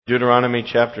Deuteronomy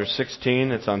chapter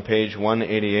 16, it's on page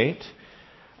 188.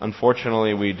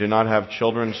 Unfortunately, we do not have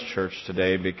children's church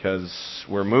today because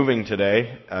we're moving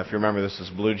today. If you remember, this is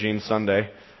Blue Jean Sunday.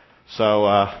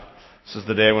 So this is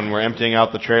the day when we're emptying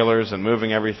out the trailers and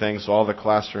moving everything, so all the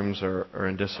classrooms are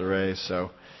in disarray.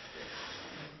 So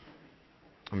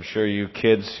I'm sure you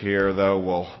kids here, though,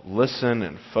 will listen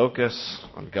and focus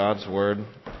on God's Word.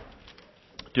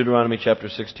 Deuteronomy chapter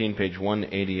 16, page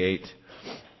 188.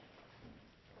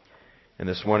 And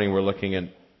this morning we're looking at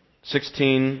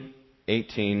 16,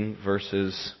 18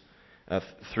 verses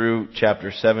through chapter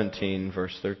 17,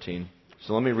 verse 13.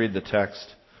 So let me read the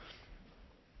text.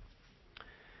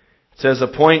 It says,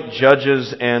 "Appoint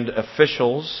judges and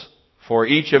officials for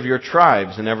each of your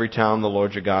tribes in every town the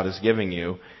Lord your God is giving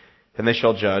you, and they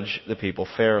shall judge the people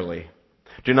fairly.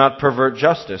 Do not pervert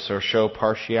justice or show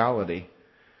partiality.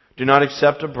 Do not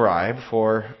accept a bribe,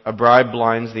 for a bribe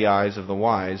blinds the eyes of the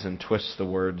wise and twists the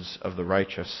words of the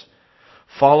righteous.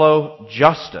 Follow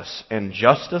justice and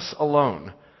justice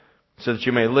alone, so that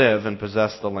you may live and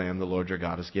possess the land the Lord your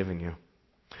God is giving you.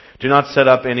 Do not set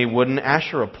up any wooden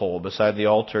Asherah pole beside the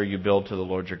altar you build to the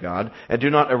Lord your God, and do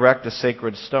not erect a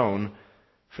sacred stone,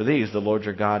 for these the Lord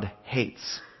your God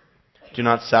hates. Do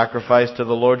not sacrifice to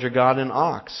the Lord your God an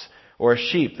ox or a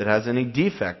sheep that has any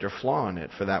defect or flaw in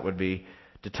it, for that would be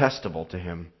detestable to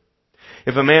him.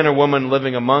 If a man or woman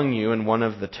living among you in one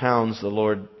of the towns the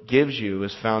Lord gives you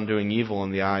is found doing evil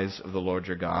in the eyes of the Lord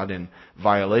your God in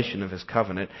violation of his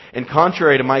covenant, and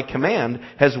contrary to my command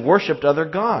has worshipped other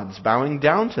gods, bowing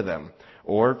down to them,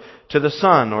 or to the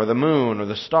sun or the moon or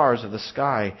the stars of the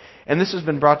sky, and this has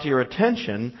been brought to your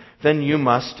attention, then you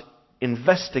must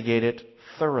investigate it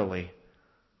thoroughly.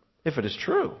 If it is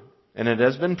true, and it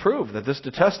has been proved that this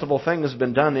detestable thing has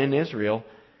been done in Israel,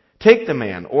 take the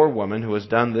man or woman who has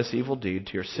done this evil deed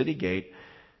to your city gate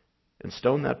and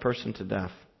stone that person to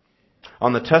death.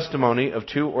 On the testimony of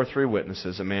 2 or 3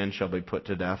 witnesses, a man shall be put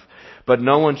to death, but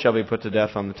no one shall be put to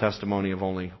death on the testimony of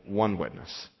only 1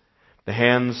 witness. The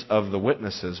hands of the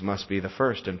witnesses must be the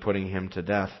first in putting him to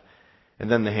death, and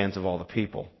then the hands of all the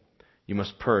people. You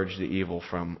must purge the evil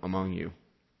from among you.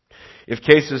 If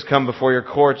cases come before your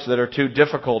courts that are too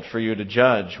difficult for you to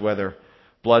judge, whether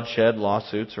bloodshed,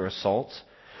 lawsuits, or assaults,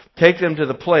 take them to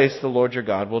the place the Lord your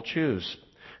God will choose.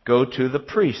 Go to the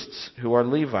priests who are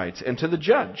Levites and to the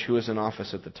judge who is in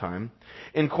office at the time.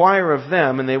 Inquire of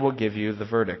them and they will give you the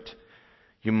verdict.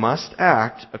 You must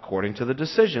act according to the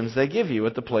decisions they give you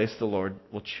at the place the Lord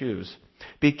will choose.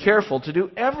 Be careful to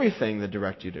do everything they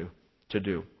direct you to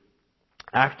do.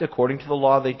 Act according to the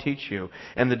law they teach you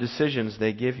and the decisions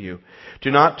they give you.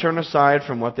 Do not turn aside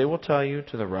from what they will tell you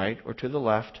to the right or to the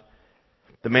left.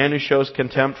 The man who shows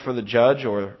contempt for the judge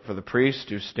or for the priest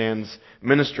who stands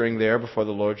ministering there before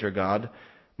the Lord your God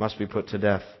must be put to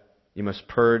death. You must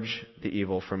purge the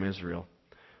evil from Israel.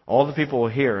 All the people will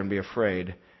hear and be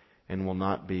afraid and will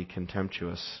not be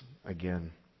contemptuous again."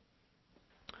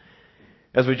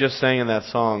 As we just sang in that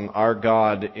song, our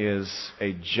God is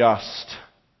a just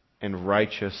and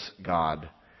righteous God.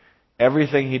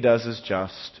 Everything He does is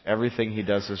just. Everything He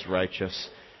does is righteous.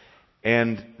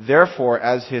 And therefore,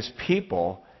 as His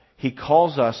people, He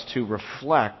calls us to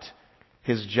reflect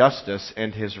His justice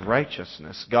and His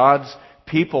righteousness. God's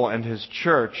people and His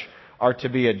church are to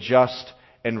be a just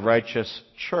and righteous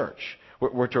church.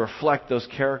 We're to reflect those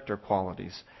character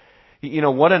qualities. You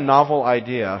know, what a novel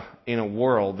idea in a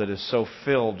world that is so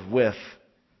filled with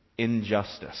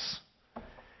injustice.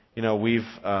 You know, we've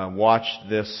watched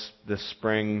this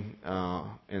spring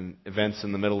in events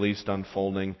in the Middle East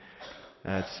unfolding.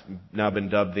 It's now been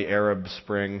dubbed the Arab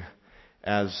Spring,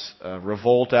 as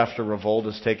revolt after revolt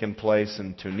has taken place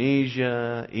in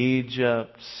Tunisia,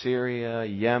 Egypt, Syria,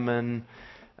 Yemen,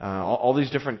 all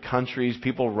these different countries,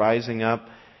 people rising up.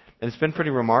 And it's been pretty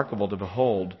remarkable to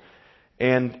behold.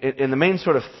 And the main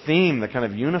sort of theme that kind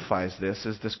of unifies this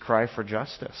is this cry for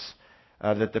justice.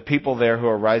 That the people there who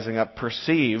are rising up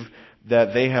perceive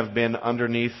that they have been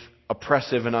underneath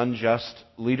oppressive and unjust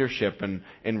leadership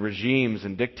and regimes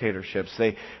and dictatorships.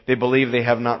 They believe they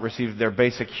have not received their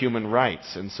basic human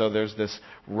rights. And so there's this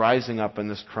rising up and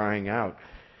this crying out.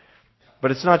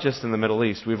 But it's not just in the Middle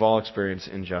East. We've all experienced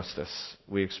injustice.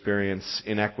 We experience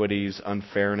inequities,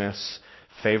 unfairness,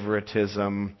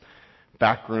 favoritism,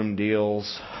 backroom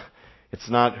deals. It's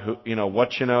not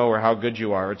what you know or how good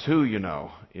you are. It's who you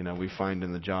know. We find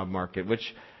in the job market,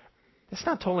 which it's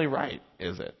not totally right,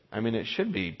 is it? I mean, it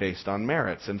should be based on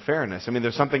merits and fairness. I mean,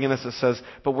 there's something in us that says,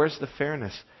 but where's the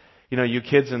fairness? You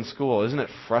kids in school, isn't it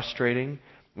frustrating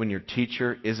when your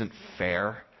teacher isn't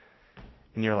fair?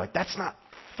 And you're like, that's not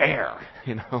fair.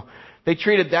 They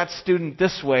treated that student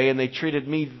this way and they treated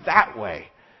me that way.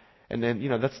 And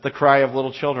then, that's the cry of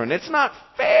little children. It's not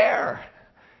fair.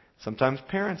 Sometimes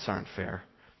parents aren't fair.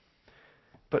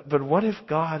 But what if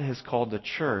God has called the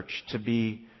church to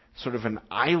be sort of an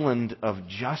island of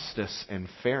justice and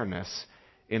fairness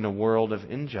in a world of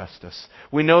injustice?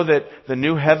 We know that the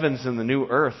new heavens and the new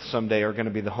earth someday are going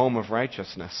to be the home of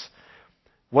righteousness.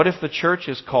 What if the church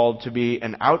is called to be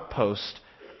an outpost,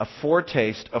 a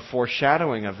foretaste, a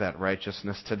foreshadowing of that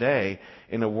righteousness today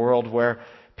in a world where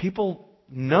people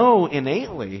know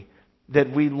innately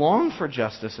that we long for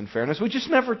justice and fairness? We just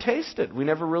never taste it. We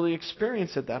never really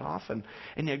experience it that often.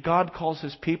 And yet God calls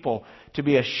His people to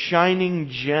be a shining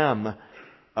gem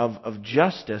of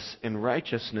justice and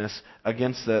righteousness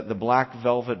against the black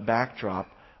velvet backdrop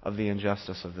of the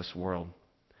injustice of this world.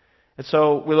 And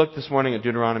so we looked this morning at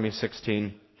Deuteronomy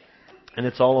 16, and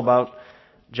it's all about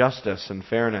justice and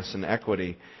fairness and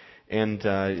equity. And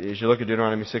as you look at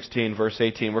Deuteronomy 16, verse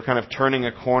 18, we're kind of turning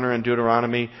a corner in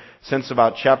Deuteronomy. Since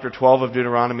about chapter 12 of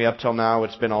Deuteronomy up till now,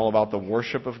 it's been all about the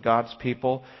worship of God's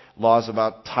people. Laws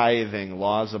about tithing,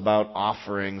 laws about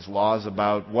offerings, laws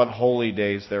about what holy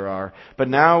days there are. But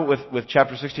now with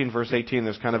chapter 16, verse 18,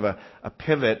 there's kind of a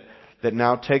pivot that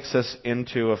now takes us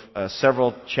into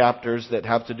several chapters that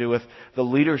have to do with the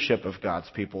leadership of God's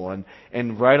people.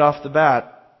 And right off the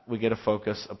bat, we get a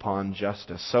focus upon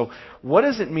justice. So what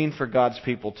does it mean for God's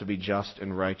people to be just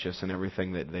and righteous in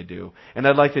everything that they do? And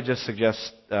I'd like to just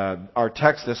suggest our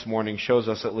text this morning shows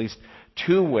us at least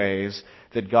two ways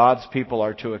that God's people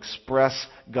are to express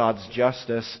God's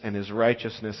justice and His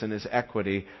righteousness and His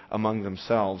equity among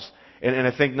themselves. And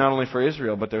I think not only for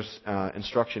Israel, but there's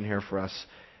instruction here for us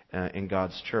in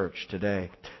God's church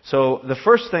today. So the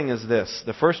first thing is this.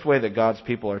 The first way that God's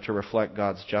people are to reflect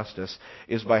God's justice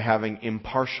is by having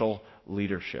impartial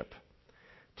leadership.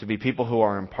 To be people who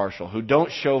are impartial, who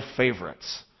don't show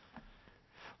favorites.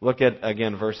 Look at,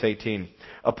 again, verse 18.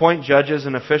 Appoint judges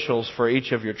and officials for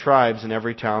each of your tribes in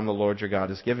every town the Lord your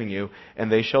God is giving you, and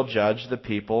they shall judge the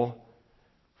people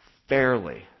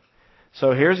fairly.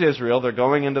 So here's Israel. They're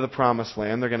going into the Promised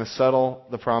Land. They're going to settle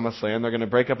the Promised Land. They're going to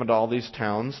break up into all these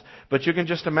towns. But you can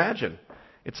just imagine,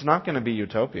 it's not going to be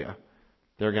utopia.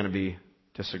 There are going to be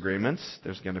disagreements.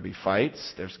 There's going to be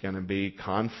fights. There's going to be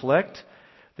conflict.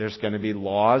 There's going to be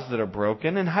laws that are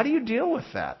broken. And how do you deal with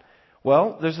that?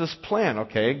 Well, there's this plan,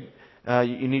 okay?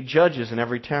 You need judges in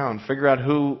every town. Figure out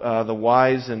who the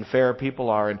wise and fair people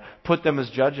are and put them as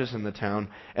judges in the town.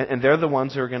 And they're the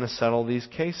ones who are going to settle these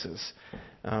cases.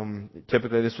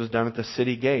 Typically this was done at the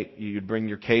city gate. You'd bring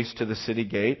your case to the city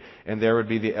gate, and there would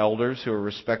be the elders who are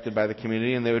respected by the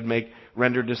community, and they would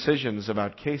render decisions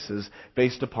about cases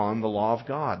based upon the law of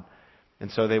God. And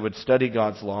so they would study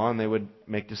God's law, and they would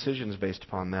make decisions based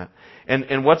upon that.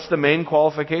 And what's the main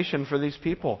qualification for these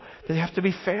people? They have to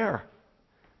be fair.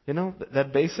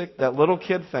 That little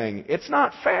kid thing. It's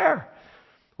not fair.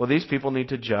 Well, these people need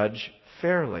to judge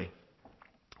fairly.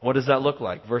 What does that look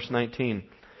like? Verse 19.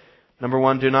 Number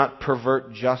one, do not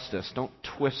pervert justice. Don't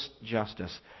twist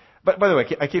justice. But by the way,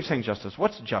 I keep saying justice.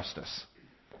 What's justice?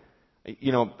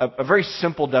 A very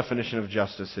simple definition of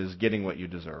justice is getting what you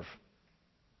deserve.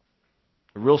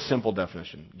 A real simple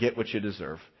definition. Get what you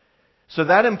deserve. So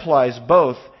that implies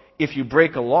both, if you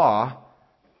break a law,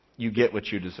 you get what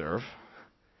you deserve.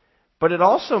 But it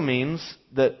also means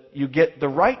that you get the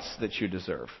rights that you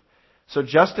deserve. So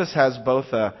justice has both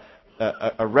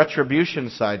a retribution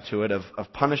side to it of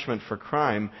punishment for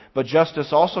crime, but justice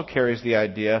also carries the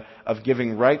idea of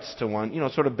giving rights to one,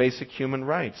 sort of basic human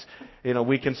rights.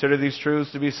 We consider these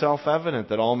truths to be self-evident,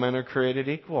 that all men are created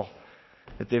equal,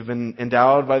 that they've been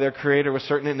endowed by their Creator with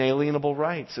certain inalienable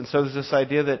rights. And so there's this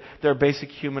idea that there are basic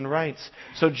human rights.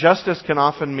 So justice can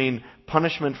often mean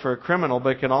punishment for a criminal,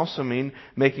 but it can also mean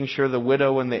making sure the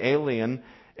widow and the alien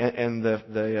and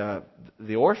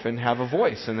the orphan have a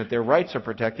voice, and that their rights are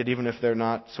protected even if they're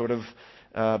not sort of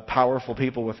powerful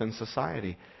people within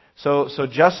society. So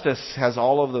justice has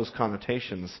all of those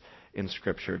connotations in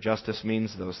Scripture. Justice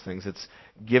means those things. It's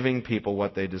giving people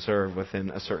what they deserve within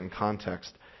a certain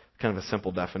context. Kind of a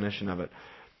simple definition of it.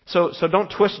 So don't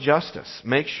twist justice.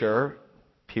 Make sure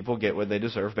people get what they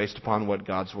deserve based upon what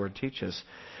God's Word teaches.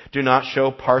 Do not show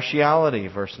partiality,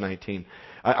 verse 19.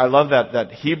 I love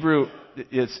that Hebrew.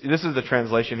 This is the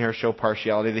translation here, show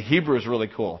partiality. The Hebrew is really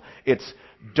cool. It's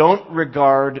don't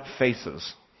regard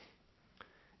faces.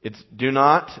 It's do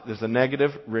not, there's a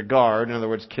negative, regard, in other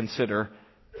words, consider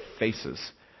faces.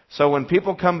 So when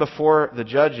people come before the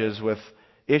judges with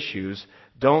issues,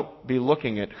 don't be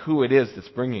looking at who it is that's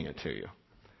bringing it to you.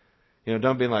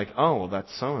 Don't be like, oh, well,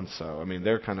 that's so-and-so. I mean,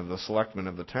 they're kind of the selectmen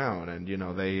of the town, and,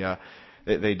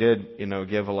 They did,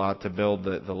 give a lot to build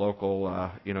the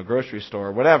local, grocery store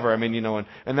or whatever. I mean,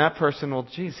 and that person, well,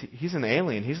 geez, he's an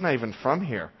alien. He's not even from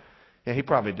here. Yeah, he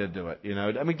probably did do it,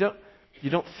 I mean, you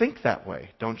don't think that way.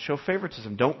 Don't show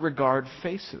favoritism. Don't regard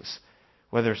faces.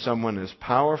 Whether someone is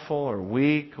powerful or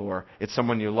weak, or it's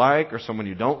someone you like or someone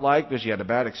you don't like because you had a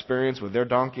bad experience with their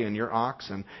donkey and your ox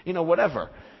and, whatever.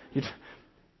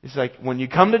 It's like when you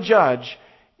come to judge,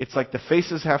 it's like the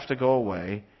faces have to go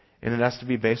away, and it has to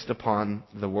be based upon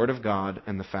the Word of God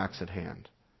and the facts at hand.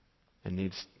 It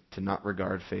needs to not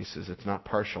regard faces. It's not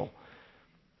partial.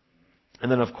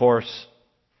 And then, of course,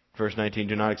 verse 19,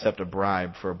 do not accept a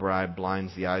bribe, for a bribe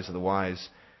blinds the eyes of the wise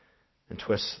and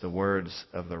twists the words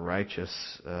of the righteous.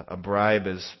 A bribe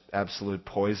is absolute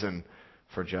poison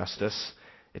for justice.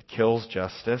 It kills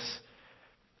justice.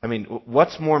 I mean,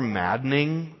 what's more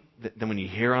maddening than when you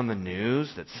hear on the news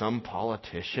that some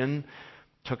politician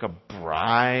took a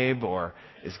bribe or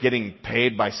is getting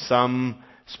paid by some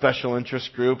special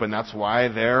interest group and that's why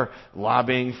they're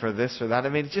lobbying for this or that? I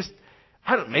mean,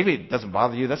 maybe it doesn't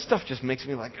bother you. That stuff just makes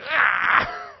me like,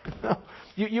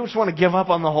 you just want to give up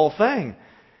on the whole thing.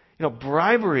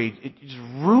 Bribery, it just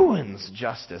ruins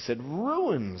justice. It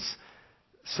ruins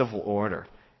civil order.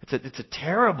 It's a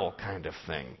terrible kind of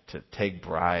thing to take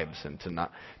bribes and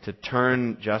to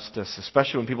turn justice,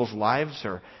 especially when people's lives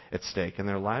are at stake and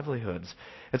their livelihoods.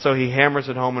 And so he hammers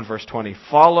it home in verse 20.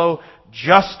 Follow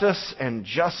justice and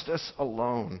justice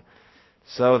alone,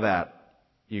 so that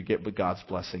you get God's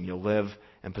blessing. You'll live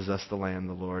and possess the land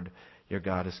the Lord your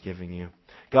God is giving you.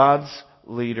 God's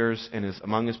leaders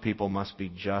among His people must be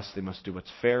just. They must do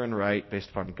what's fair and right based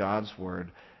upon God's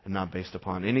word and not based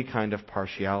upon any kind of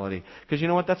partiality. Because you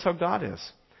know what? That's how God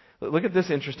is. Look at this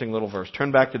interesting little verse.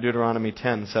 Turn back to Deuteronomy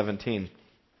 10:17.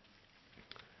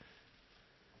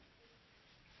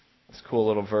 This cool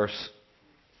little verse.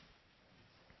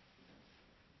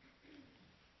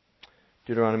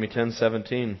 Deuteronomy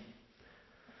 10:17.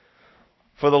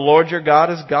 For the Lord your God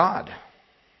is God.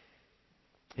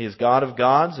 He is God of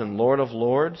gods and Lord of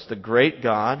lords, the great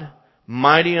God,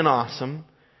 mighty and awesome,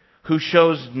 who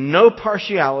shows no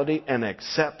partiality and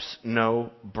accepts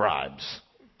no bribes.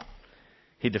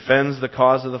 He defends the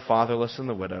cause of the fatherless and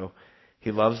the widow.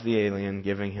 He loves the alien,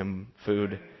 giving him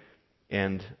food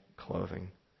and clothing.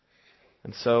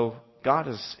 And so God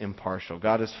is impartial.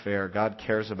 God is fair. God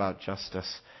cares about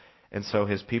justice. And so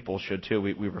His people should too.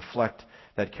 We reflect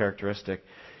that characteristic.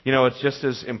 It's just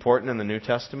as important in the New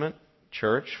Testament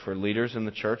church, for leaders in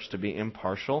the church to be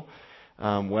impartial.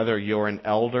 Whether you're an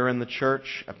elder in the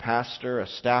church, a pastor, a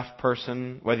staff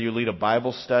person, whether you lead a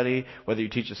Bible study, whether you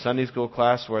teach a Sunday school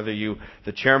class, whether you're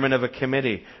the chairman of a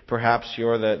committee, perhaps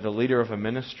you're the leader of a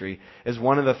ministry, is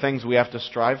one of the things we have to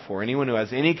strive for. Anyone who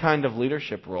has any kind of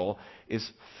leadership role is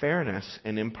fairness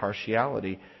and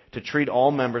impartiality, to treat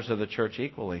all members of the church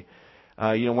equally.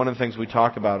 One of the things we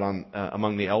talk about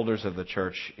among the elders of the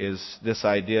church is this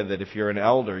idea that if you're an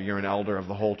elder of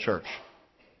the whole church.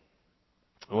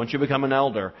 Once you become an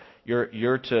elder,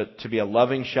 you're to be a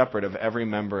loving shepherd of every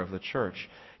member of the church.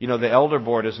 The elder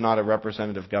board is not a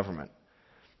representative government.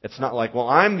 It's not like, well,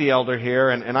 I'm the elder here,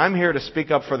 and I'm here to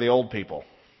speak up for the old people.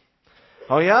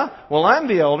 Oh yeah? Well, I'm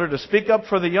the elder to speak up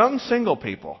for the young single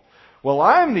people. Well,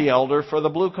 I'm the elder for the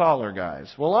blue-collar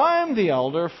guys. Well, I'm the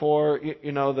elder for,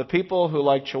 the people who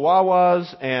like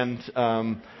chihuahuas and,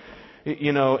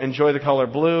 enjoy the color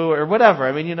blue or whatever.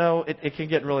 I mean, it can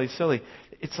get really silly.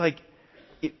 It's like,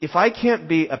 if I can't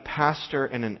be a pastor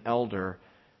and an elder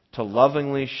to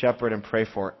lovingly shepherd and pray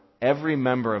for every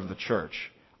member of the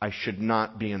church, I should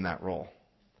not be in that role.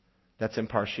 That's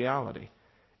impartiality.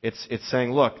 It's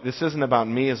saying, look, this isn't about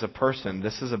me as a person.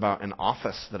 This is about an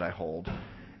office that I hold.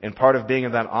 And part of being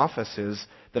in that office is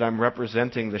that I'm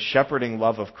representing the shepherding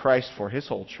love of Christ for His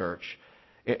whole church.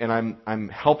 And I'm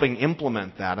helping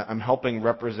implement that. I'm helping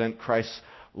represent Christ's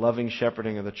loving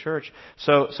shepherding of the church.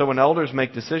 So when elders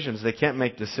make decisions, they can't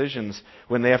make decisions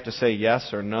when they have to say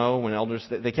yes or no. When elders,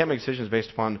 they can't make decisions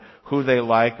based upon who they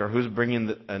like or who's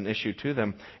bringing an issue to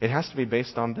them. It has to be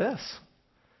based on this,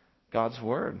 God's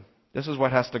Word. This is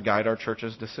what has to guide our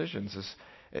church's decisions,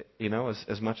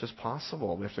 as much as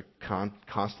possible. We have to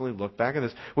constantly look back at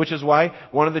this, which is why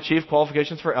one of the chief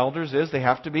qualifications for elders is they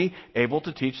have to be able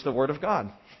to teach the Word of God.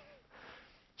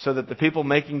 So that the people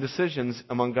making decisions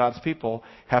among God's people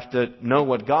have to know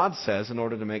what God says in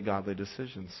order to make godly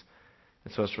decisions.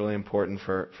 And so it's really important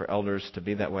for elders to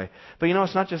be that way. But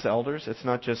it's not just elders, it's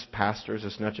not just pastors,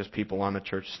 it's not just people on the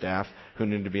church staff who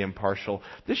need to be impartial.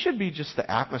 This should be just the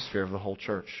atmosphere of the whole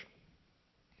church.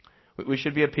 We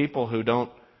should be a people who don't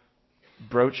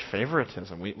broach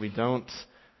favoritism. We don't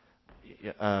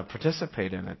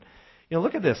participate in it.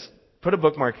 Look at this. Put a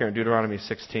bookmark here in Deuteronomy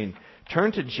 16.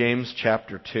 Turn to James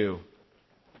chapter 2.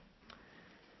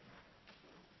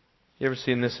 You ever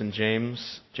seen this in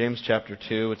James? James chapter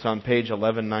 2. It's on page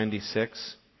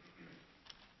 1196.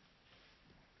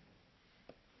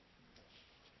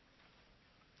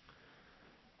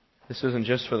 This isn't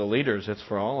just for the leaders, it's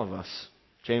for all of us.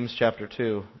 James chapter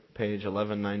 2, page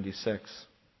 1196.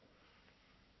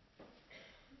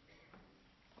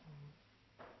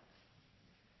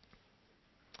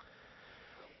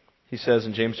 He says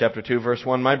in James chapter 2, verse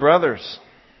 1, "My brothers,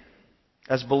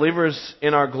 as believers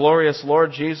in our glorious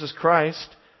Lord Jesus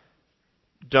Christ,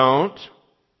 don't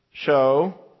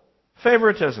show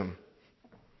favoritism.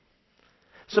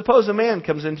 Suppose a man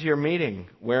comes into your meeting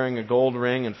wearing a gold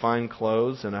ring and fine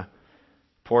clothes, and a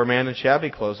poor man in shabby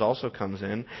clothes also comes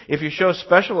in. If you show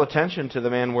special attention to the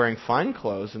man wearing fine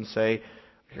clothes and say,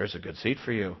 'Here's a good seat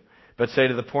for you,' but say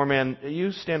to the poor man,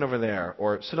 'You stand over there,'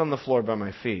 or 'Sit on the floor by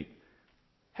my feet,'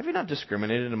 have you not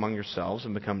discriminated among yourselves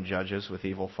and become judges with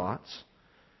evil thoughts?"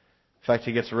 In fact,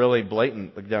 he gets really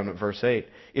blatant. Look down at verse 8.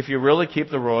 "If you really keep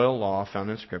the royal law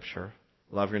found in Scripture,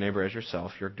 love your neighbor as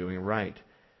yourself, you're doing right.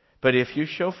 But if you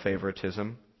show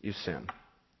favoritism, you sin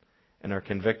and are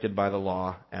convicted by the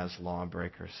law as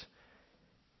lawbreakers."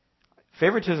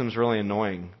 Favoritism is really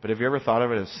annoying, but have you ever thought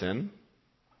of it as sin?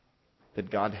 That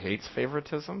God hates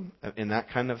favoritism in that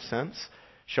kind of sense?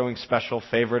 Showing special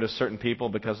favor to certain people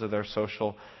because of their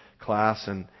social class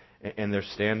and their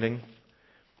standing?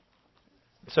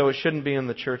 So it shouldn't be in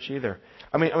the church either.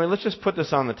 I mean, let's just put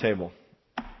this on the table.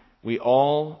 We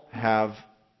all have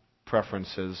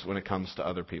preferences when it comes to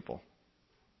other people.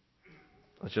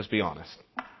 Let's just be honest.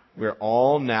 We're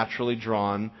all naturally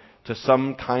drawn to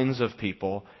some kinds of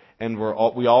people, and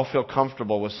we all feel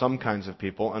comfortable with some kinds of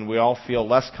people, and we all feel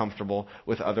less comfortable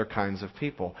with other kinds of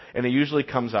people. And it usually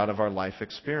comes out of our life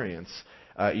experience.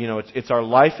 It's our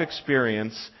life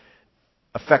experience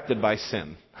affected by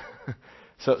sin.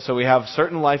 So we have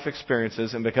certain life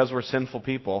experiences, and because we're sinful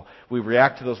people, we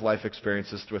react to those life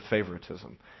experiences with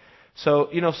favoritism. So,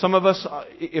 some of us,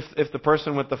 if the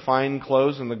person with the fine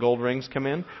clothes and the gold rings come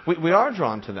in, we are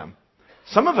drawn to them.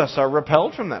 Some of us are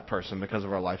repelled from that person because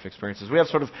of our life experiences. We have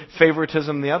sort of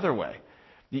favoritism the other way.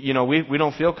 We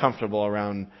don't feel comfortable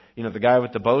around, the guy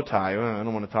with the bow tie. Oh, I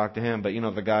don't want to talk to him. But,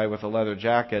 the guy with the leather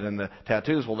jacket and the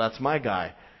tattoos, well, that's my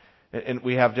guy. And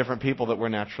we have different people that we're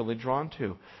naturally drawn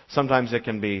to. Sometimes it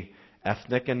can be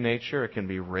ethnic in nature. It can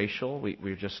be racial.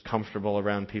 We're just comfortable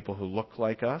around people who look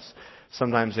like us.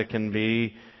 Sometimes it can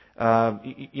be,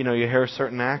 you hear a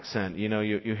certain accent.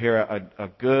 You hear a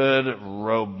good,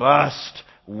 robust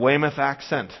Weymouth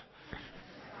accent.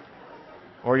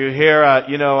 Or you hear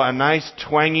a nice,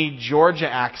 twangy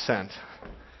Georgia accent.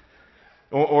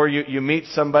 Or you meet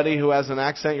somebody who has an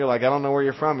accent. You're like, I don't know where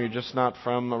you're from. You're just not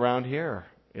from around here.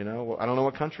 I don't know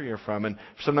what country you're from. And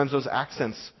sometimes those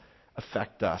accents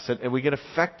affect us. And we get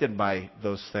affected by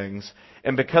those things.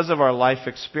 And because of our life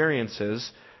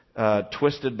experiences,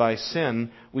 twisted by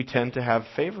sin, we tend to have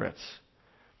favorites.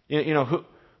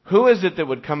 Who is it that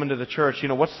would come into the church?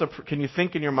 Can you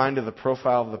think in your mind of the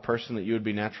profile of the person that you would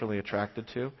be naturally attracted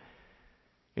to?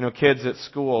 Kids at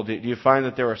school, do you find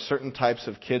that there are certain types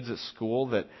of kids at school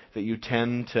that you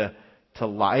tend to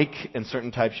like and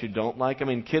certain types you don't like? I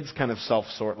mean, kids kind of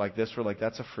self-sort like this. We're like,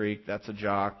 that's a freak, that's a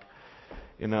jock,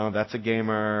 that's a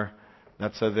gamer,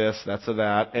 that's a this, that's a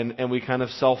that. And we kind of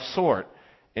self-sort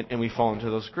and we fall into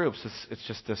those groups. It's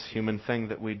just this human thing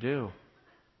that we do.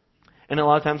 And a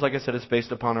lot of times, like I said, it's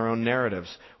based upon our own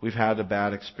narratives. We've had a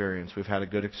bad experience, we've had a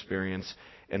good experience,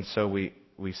 and so we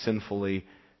sinfully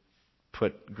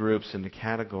put groups into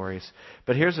categories.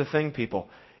 But here's the thing, people.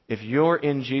 If you're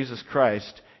in Jesus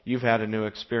Christ, you've had a new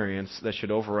experience that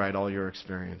should override all your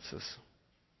experiences.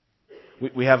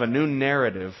 We have a new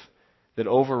narrative that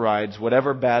overrides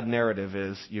whatever bad narrative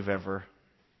is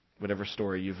whatever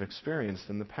story you've experienced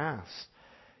in the past.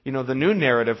 The new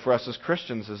narrative for us as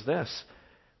Christians is this.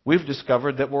 We've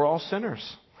discovered that we're all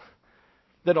sinners.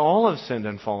 That all have sinned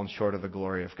and fallen short of the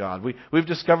glory of God. We've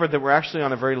discovered that we're actually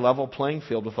on a very level playing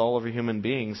field with all other human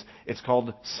beings. It's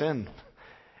called sin.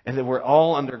 And that we're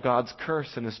all under God's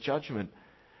curse and His judgment.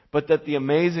 But that the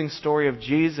amazing story of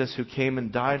Jesus who came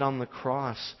and died on the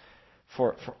cross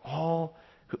for all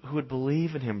who would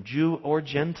believe in Him, Jew or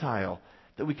Gentile,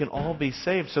 that we can all be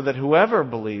saved, so that whoever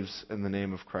believes in the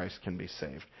name of Christ can be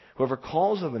saved. Whoever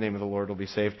calls on the name of the Lord will be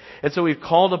saved. And so we've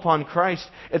called upon Christ,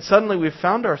 and suddenly we've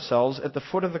found ourselves at the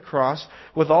foot of the cross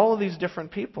with all of these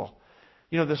different people.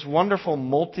 This wonderful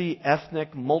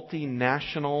multi-ethnic,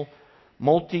 multinational,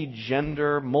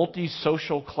 multi-gender,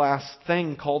 multi-social class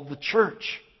thing called the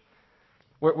church.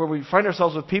 where we find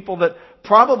ourselves with people that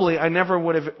probably I never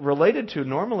would have related to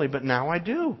normally, but now I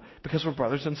do, because we're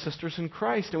brothers and sisters in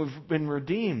Christ and we've been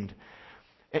redeemed.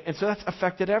 And so that's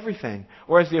affected everything.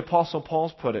 Or as the Apostle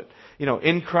Paul's put it,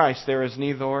 in Christ there is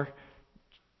neither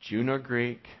Jew nor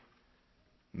Greek,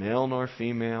 male nor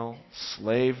female,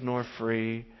 slave nor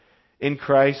free. In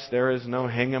Christ there is no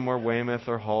Hingham or Weymouth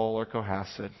or Hull or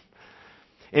Cohasset.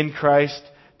 In Christ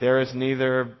there is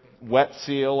neither Wet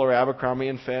Seal or Abercrombie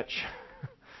and Fitch.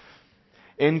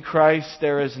 In Christ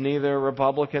there is neither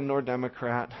Republican nor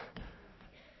Democrat.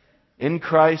 In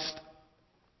Christ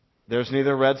there's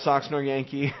neither Red Sox nor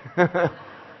Yankee.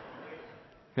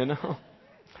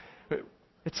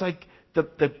 It's like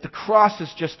the cross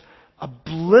has just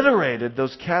obliterated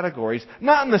those categories.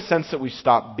 Not in the sense that we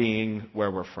stop being where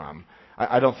we're from.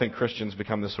 I don't think Christians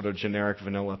become this sort of generic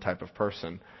vanilla type of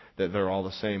person, that they're all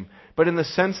the same. But in the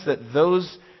sense that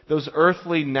those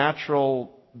earthly,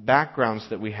 natural backgrounds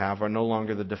that we have are no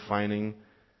longer the defining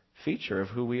feature of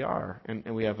who we are.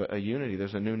 And we have a unity.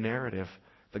 There's a new narrative.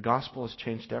 The gospel has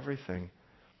changed everything.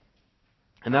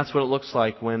 And that's what it looks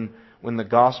like when the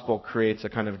gospel creates a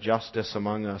kind of justice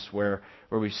among us where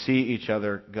we see each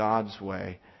other God's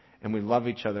way and we love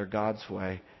each other God's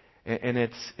way. And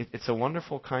it's a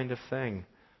wonderful kind of thing.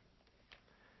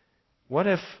 What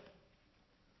if,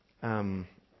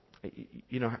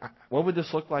 what would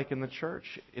this look like in the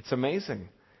church? It's amazing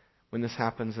when this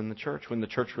happens in the church, when the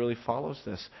church really follows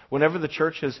this. Whenever the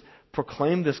church has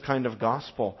proclaimed this kind of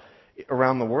gospel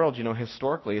around the world,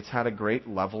 historically, it's had a great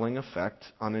leveling effect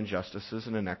on injustices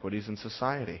and inequities in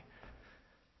society.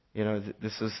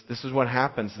 This is what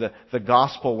happens. The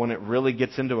gospel, when it really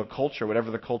gets into a culture, whatever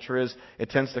the culture is, it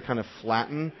tends to kind of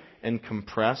flatten and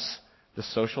compress the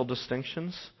social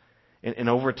distinctions. And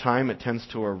over time, it tends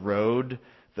to erode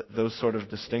those sort of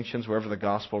distinctions wherever the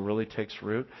gospel really takes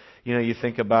root. You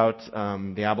think about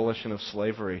the abolition of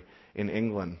slavery in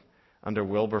England under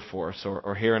Wilberforce,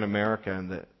 or here in America in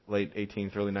the late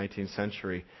 18th, early 19th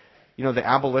century. The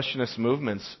abolitionist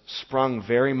movements sprung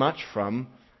very much from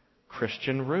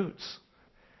Christian roots.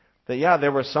 That,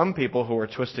 there were some people who were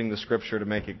twisting the Scripture to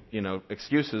make,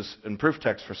 excuses and proof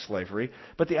texts for slavery,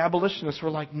 but the abolitionists were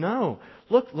like, no,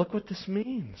 look what this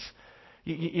means.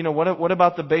 What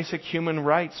about the basic human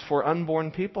rights for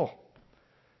unborn people?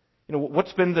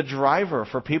 What's been the driver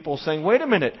for people saying, wait a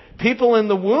minute, people in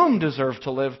the womb deserve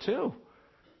to live too?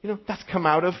 That's come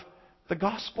out of the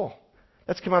gospel.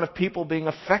 That's come out of people being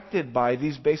affected by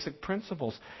these basic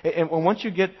principles. And once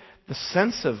you get the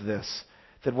sense of this,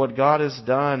 that what God has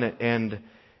done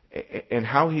and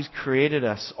how He's created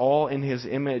us all in His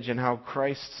image and how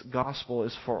Christ's gospel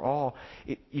is for all,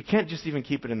 you can't just even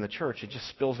keep it in the church. It just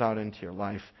spills out into your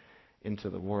life, into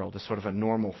the world. It's sort of a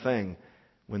normal thing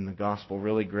when the gospel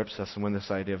really grips us and when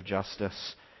this idea of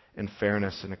justice and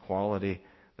fairness and equality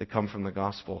that come from the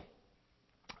gospel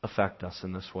affect us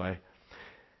in this way.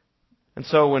 And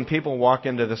so when people walk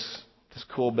into this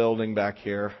cool building back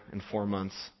here in 4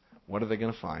 months, what are they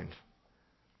going to find?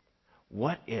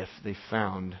 What if they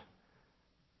found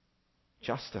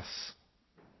justice?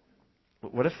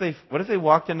 What if they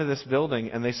walked into this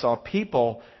building and they saw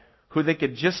people who they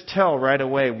could just tell right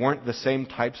away weren't the same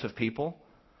types of people,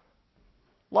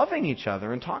 loving each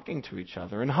other and talking to each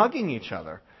other and hugging each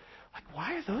other? Like,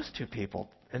 why are those two people?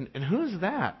 And who's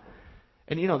that?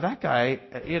 And that guy,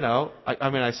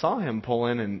 I saw him pull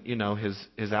in and,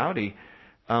 his Audi,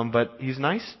 but he's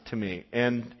nice to me.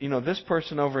 And, this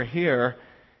person over here,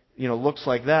 looks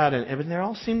like that, and they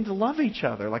all seem to love each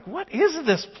other. Like, what is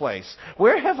this place?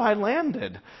 Where have I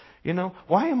landed?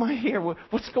 Why am I here?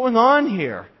 What's going on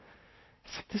here?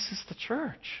 It's like, this is the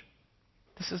church.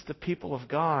 This is the people of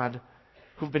God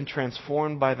who've been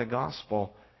transformed by the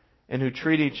gospel and who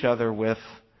treat each other with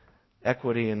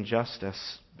equity and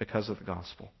justice because of the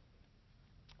gospel.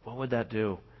 What would that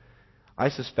do? I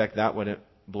suspect that would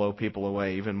blow people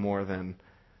away even more than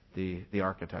the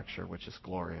architecture, which is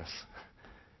glorious.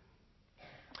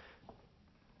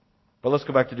 But let's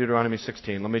go back to Deuteronomy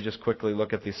 16. Let me just quickly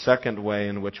look at the second way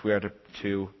in which we are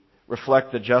to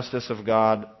reflect the justice of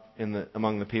God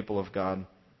among the people of God.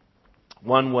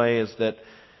 One way is that,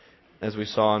 as we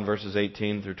saw in verses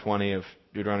 18 through 20 of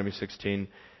Deuteronomy 16,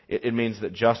 it means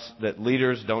that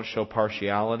leaders don't show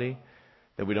partiality,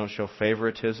 that we don't show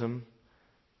favoritism.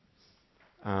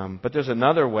 But there's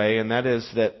another way, and that is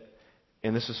that,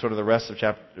 and this is sort of the rest of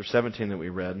chapter 17 that we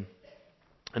read,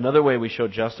 another way we show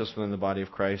justice within the body of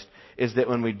Christ is that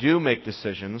when we do make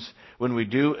decisions, when we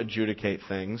do adjudicate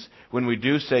things, when we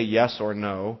do say yes or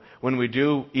no, when we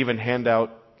do even hand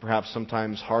out perhaps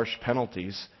sometimes harsh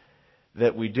penalties,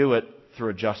 that we do it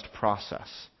through a just process.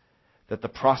 that the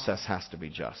process has to be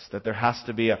just, that there has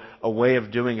to be a way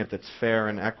of doing it that's fair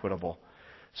and equitable.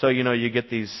 So, you get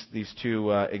these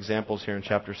two examples here in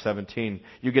chapter 17.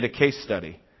 You get a case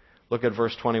study. Look at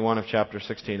verse 21 of chapter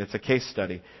 16. It's a case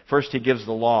study. First, he gives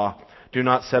the law. Do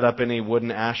not set up any wooden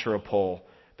Asherah pole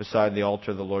beside the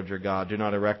altar of the Lord your God. Do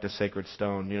not erect a sacred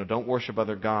stone. Don't worship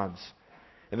other gods.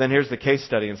 And then here's the case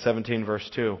study in 17 verse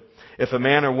 2. If a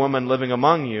man or woman living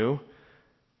among you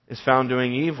is found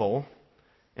doing evil,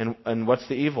 and what's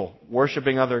the evil?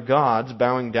 Worshipping other gods,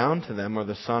 bowing down to them, or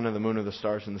the sun or the moon or the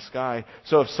stars in the sky.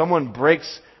 So if someone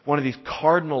breaks one of these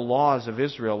cardinal laws of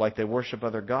Israel, like they worship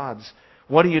other gods,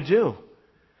 what do?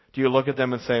 Do you look at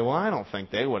them and say, well, I don't think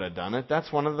they would have done it.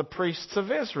 That's one of the priests of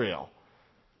Israel.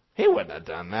 He wouldn't have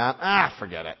done that.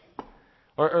 Forget it.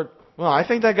 Or well, I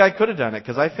think that guy could have done it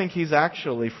because I think he's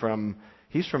actually from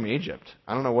Egypt.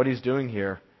 I don't know what he's doing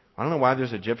here. I don't know why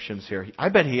there's Egyptians here. I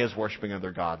bet he is worshiping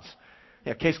other gods.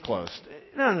 Yeah, case closed.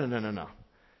 No.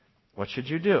 What should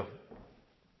you do?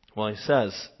 Well, he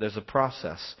says there's a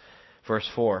process. Verse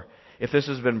 4. If this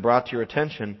has been brought to your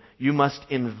attention, you must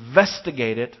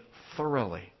investigate it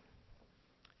thoroughly.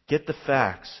 Get the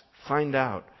facts. Find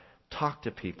out. Talk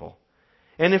to people.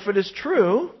 And if it is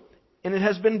true, and it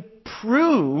has been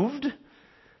proved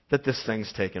that this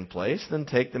thing's taken place, then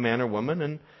take the man or woman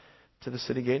and to the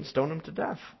city gate and stone him to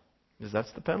death. Because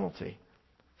that's the penalty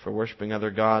for worshiping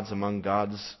other gods among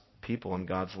God's people in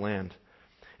God's land.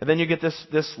 And then you get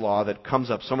this law that comes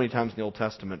up so many times in the Old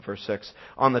Testament, verse 6.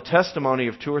 On the testimony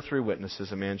of 2 or 3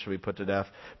 witnesses, a man shall be put to death,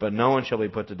 but no one shall be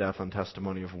put to death on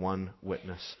testimony of one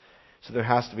witness. So there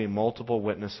has to be multiple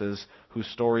witnesses whose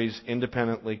stories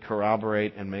independently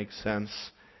corroborate and make sense.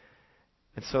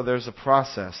 And so there's a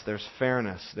process, there's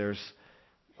fairness, there's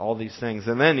all these things.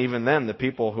 And then, even then, the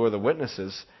people who are the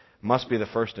witnesses must be the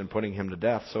first in putting him to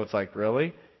death. So it's like,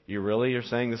 really? You're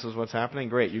saying this is what's happening?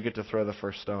 Great, you get to throw the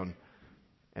first stone.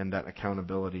 And that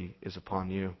accountability is upon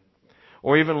you.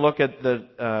 Or even look at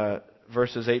the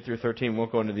verses 8 through 13. We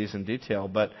won't go into these in detail,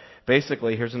 but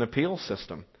basically here's an appeal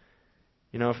system.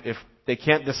 If they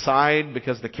can't decide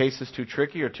because the case is too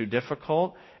tricky or too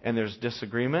difficult and there's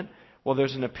disagreement, well,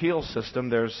 there's an appeal system.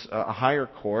 There's a higher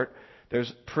court.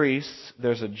 There's priests.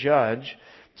 There's a judge.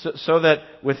 So that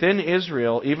within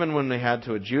Israel, even when they had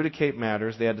to adjudicate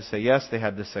matters, they had to say yes, they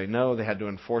had to say no, they had to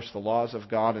enforce the laws of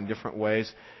God in different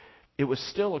ways. It was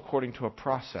still according to a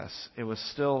process. It was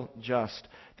still just.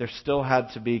 There still had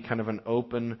to be kind of an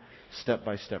open,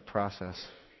 step-by-step process.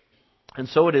 And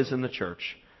so it is in the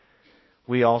church.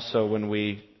 We also, when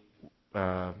we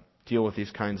deal with these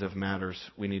kinds of matters,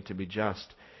 we need to be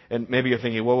just. And maybe you're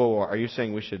thinking, whoa, are you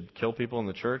saying we should kill people in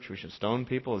the church? We should stone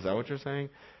people? Is that what you're saying?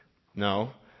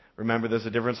 No. Remember, there's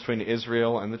a difference between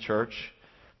Israel and the church.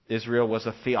 Israel was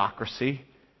a theocracy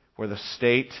where the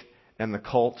state and the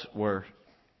cult were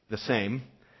the same.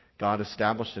 God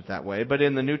established it that way. But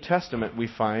in the New Testament, we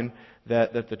find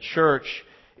that the church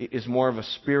is more of a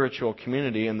spiritual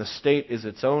community, and the state is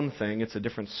its own thing. It's a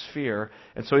different sphere.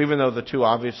 And so even though the two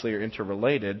obviously are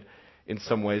interrelated, in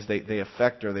some ways they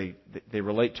affect or they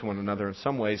relate to one another in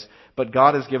some ways, but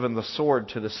God has given the sword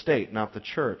to the state, not the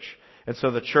church. And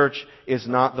so the church is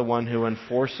not the one who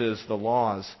enforces the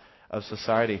laws of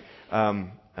society.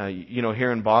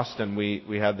 Here in Boston,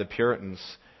 we had the Puritans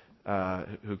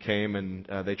who came and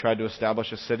they tried to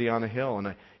establish a city on a hill.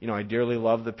 And I dearly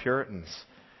love the Puritans.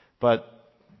 But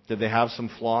did they have some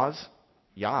flaws?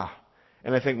 Yeah.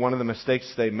 And I think one of the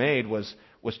mistakes they made was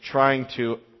trying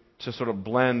to sort of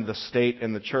blend the state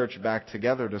and the church back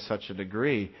together to such a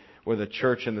degree where the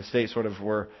church and the state sort of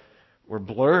were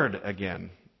blurred again.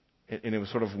 And it was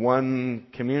sort of one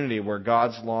community where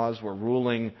God's laws were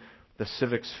ruling the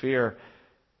civic sphere.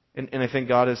 And I think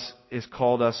God has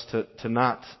called us to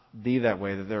not be that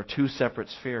way, that there are two separate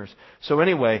spheres. So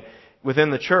anyway,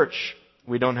 within the church,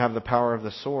 we don't have the power of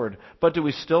the sword. But do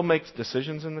we still make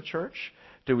decisions in the church?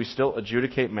 Do we still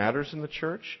adjudicate matters in the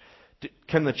church?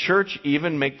 Can the church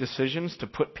even make decisions to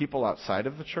put people outside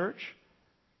of the church?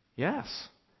 Yes.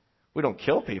 We don't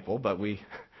kill people, but we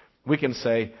can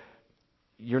say,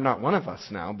 you're not one of us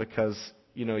now because,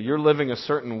 you're living a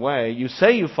certain way. You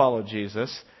say you follow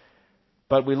Jesus,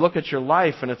 but we look at your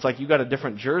life and it's like you got a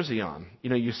different jersey on.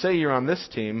 You say you're on this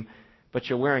team, but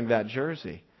you're wearing that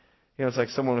jersey. It's like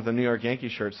someone with a New York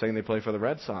Yankees shirt saying they play for the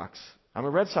Red Sox. I'm a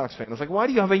Red Sox fan. It's like, why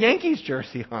do you have a Yankees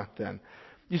jersey on then?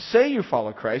 You say you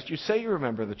follow Christ, you say you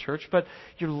remember the church, but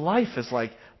your life is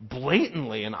like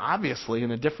blatantly and obviously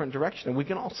in a different direction, and we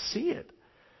can all see it.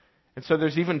 And so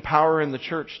there's even power in the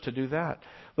church to do that.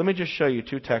 Let me just show you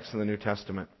 2 texts in the New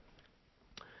Testament,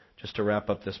 just to wrap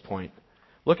up this point.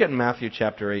 Look at Matthew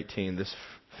chapter 18, this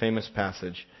famous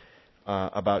passage.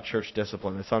 about church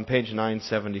discipline. It's on page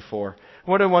 974.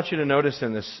 What I want you to notice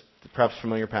in this perhaps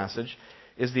familiar passage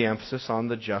is the emphasis on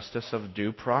the justice of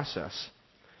due process.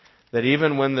 That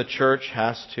even when the church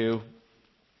has to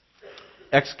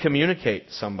excommunicate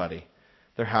somebody,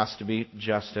 there has to be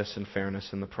justice and fairness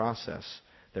in the process.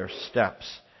 There are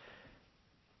steps.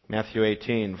 Matthew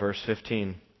 18, verse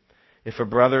 15. If a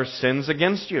brother sins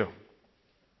against you,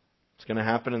 it's going to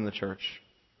happen in the church.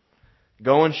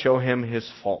 Go and show him his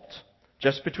fault,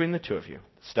 just between the two of you.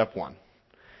 Step one.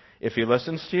 If he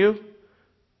listens to you,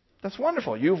 that's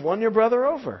wonderful. You've won your brother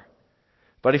over.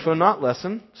 But if he'll not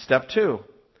listen, step two.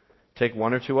 Take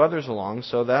one or two others along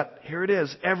so that, here it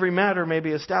is, every matter may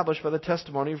be established by the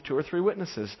testimony of two or three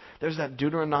witnesses. There's that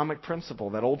Deuteronomic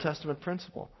principle, that Old Testament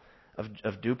principle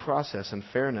of due process and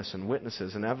fairness and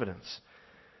witnesses and evidence.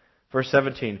 Verse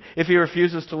 17, if he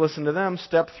refuses to listen to them,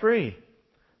 step three,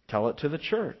 tell it to the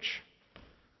church.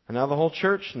 And now the whole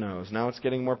church knows. Now it's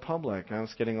getting more public. Now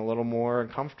it's getting a little more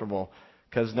comfortable.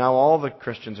 Because now all the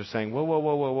Christians are saying, whoa, whoa,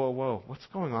 whoa, whoa, whoa, whoa. What's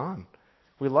going on?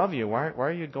 We love you. Why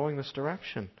are you going this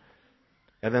direction?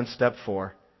 And then step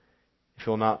four, if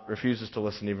he refuses to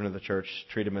listen even to the church,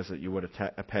 treat him as that you would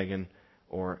a pagan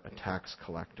or a tax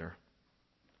collector.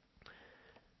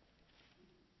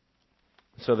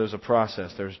 So there's a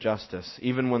process, there's justice.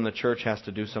 Even when the church has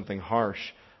to do something harsh,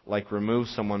 like remove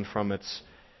someone from its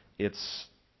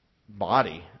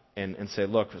body and say,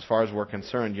 look, as far as we're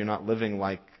concerned, you're not living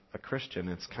like a Christian.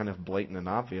 It's kind of blatant and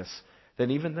obvious. Then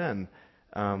even then,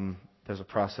 there's a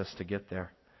process to get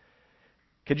there.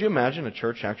 Could you imagine a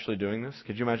church actually doing this?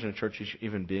 Could you imagine a church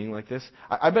even being like this?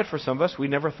 I bet for some of us, we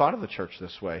never thought of the church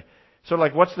this way. So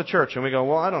like, what's the church? And we go,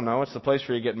 well, I don't know. It's the place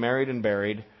where you get married and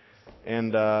buried.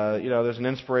 And, there's an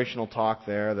inspirational talk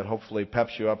there that hopefully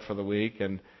peps you up for the week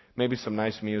and maybe some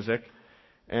nice music.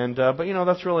 And, but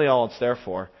that's really all it's there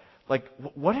for. Like,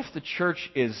 what if the church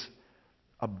is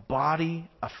a body,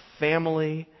 a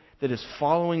family that is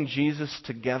following Jesus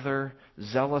together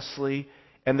zealously,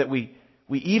 and that we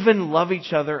even love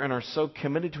each other and are so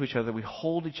committed to each other that we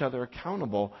hold each other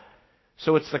accountable.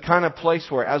 So it's the kind of place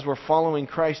where, as we're following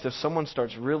Christ, if someone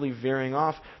starts really veering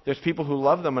off, there's people who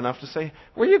love them enough to say,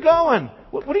 where are you going?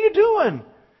 What are you doing?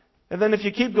 And then if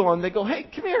you keep going, they go, hey,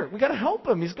 come here. We got to help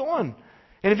him. He's going.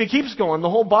 And if he keeps going, the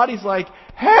whole body's like,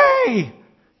 hey,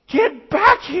 get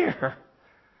back here.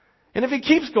 And if he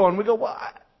keeps going, we go, well,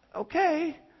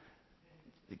 okay,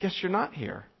 I guess you're not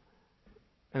here.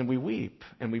 And we weep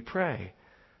and we pray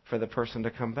for the person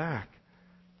to come back.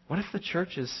 What if the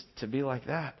church is to be like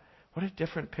that? What a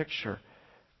different picture.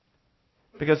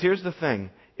 Because here's the thing.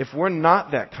 If we're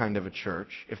not that kind of a church,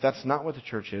 if that's not what the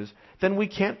church is, then we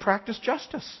can't practice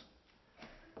justice.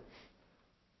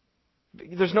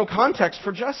 There's no context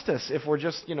for justice if we're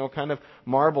just, kind of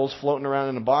marbles floating around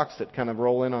in a box that kind of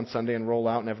roll in on Sunday and roll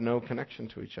out and have no connection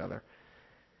to each other.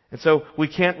 And so we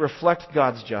can't reflect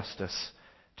God's justice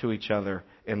to each other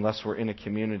unless we're in a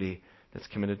community that's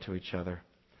committed to each other.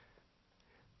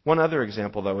 One other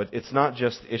example, though, it's not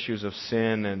just issues of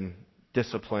sin and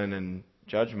discipline and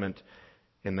judgment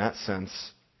in that sense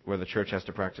where the church has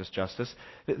to practice justice.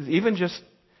 Even just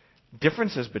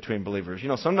differences between believers.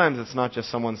 Sometimes it's not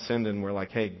just someone sinned and we're like,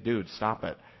 hey, dude, stop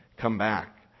it. Come back.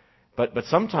 But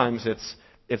sometimes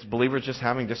it's believers just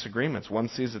having disagreements. One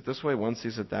sees it this way, one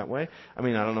sees it that way. I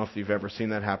don't know if you've ever seen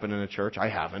that happen in a church. I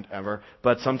haven't ever.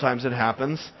 But sometimes it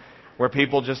happens where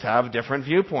people just have different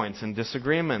viewpoints and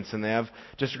disagreements. And they have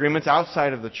disagreements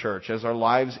outside of the church. As our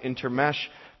lives intermesh,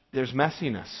 there's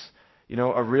messiness.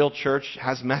 A real church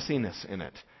has messiness in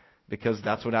it. Because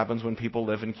that's what happens when people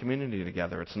live in community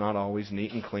together. It's not always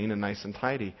neat and clean and nice and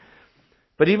tidy.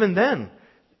 But even then,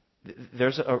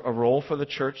 there's a role for the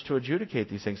church to adjudicate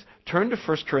these things. Turn to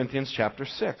 1 Corinthians chapter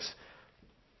 6.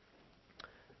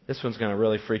 This one's going to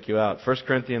really freak you out. 1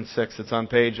 Corinthians 6, it's on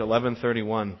page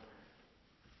 1131.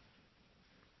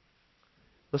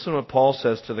 Listen to what Paul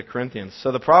says to the Corinthians.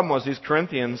 So the problem was these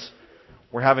Corinthians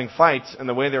were having fights, and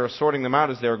the way they were sorting them out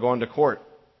is they were going to court.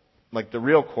 Like the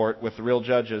real court with the real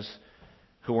judges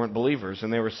who weren't believers.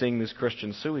 And they were seeing these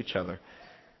Christians sue each other.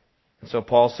 And so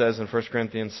Paul says in 1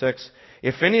 Corinthians 6,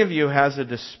 if any of you has a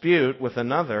dispute with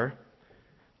another,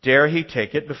 dare he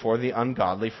take it before the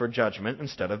ungodly for judgment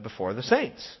instead of before the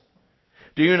saints?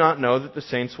 Do you not know that the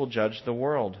saints will judge the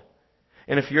world?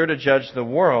 And if you're to judge the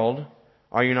world,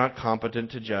 are you not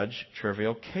competent to judge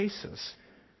trivial cases?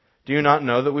 Do you not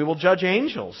know that we will judge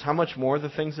angels? How much more the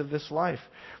things of this life?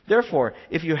 Therefore,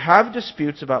 if you have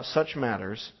disputes about such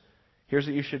matters, here's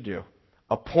what you should do.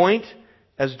 Appoint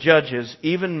as judges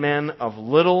even men of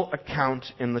little account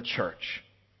in the church,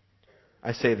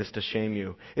 I say this to shame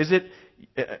you. Is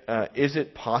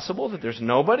it possible that there's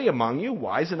nobody among you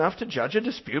wise enough to judge a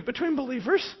dispute between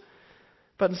believers?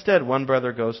 But instead, one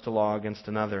brother goes to law against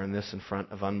another, and this in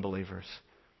front of unbelievers.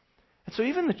 And so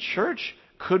even the church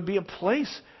could be a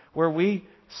place where we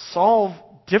solve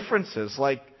differences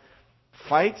like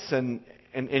fights and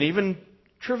even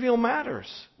trivial matters.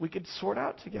 We could sort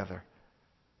out together.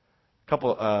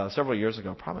 Several years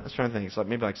ago, probably, I was trying to think, it's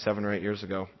maybe like 7 or 8 years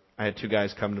ago, I had 2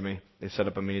 guys come to me. They set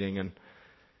up a meeting and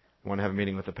want to have a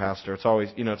meeting with the pastor. It's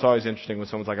always interesting when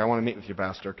someone's like, I want to meet with you,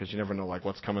 pastor, because you never know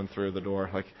what's coming through the door.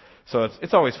 So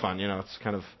it's always fun. It's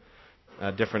kind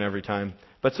of different every time.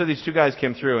 But so these 2 guys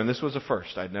came through, and this was a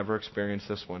first. I'd never experienced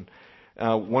this one.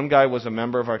 One guy was a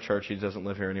member of our church. He doesn't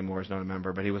live here anymore. He's not a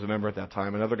member, but he was a member at that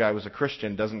time. Another guy was a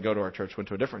Christian, doesn't go to our church, went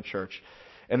to a different church.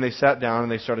 And they sat down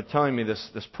and they started telling me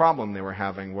this problem they were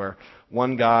having, where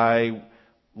one guy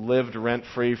lived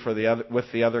rent-free with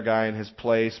the other guy in his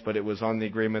place, but it was on the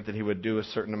agreement that he would do a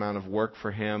certain amount of work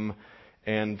for him.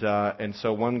 And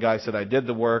so one guy said, I did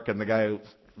the work, and the guy who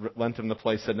lent him the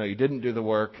place said, no, you didn't do the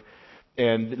work.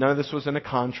 And none of this was in a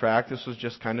contract. This was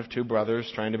just kind of 2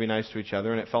 brothers trying to be nice to each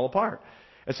other, and it fell apart.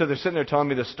 And so they're sitting there telling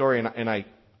me this story, and I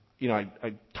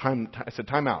said,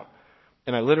 time out.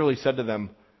 And I literally said to them,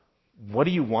 what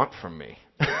do you want from me?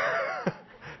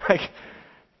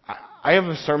 I have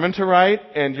a sermon to write,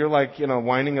 and you're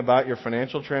whining about your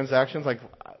financial transactions.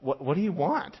 What do you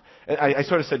want? And I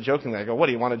sort of said jokingly, I go, what,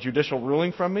 do you want a judicial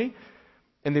ruling from me?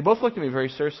 And they both looked at me very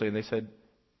seriously, and they said,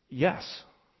 yes.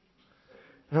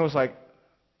 And I was like,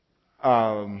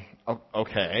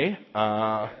 okay.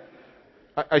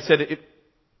 I said,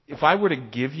 if I were to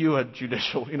give you a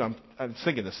judicial, I'm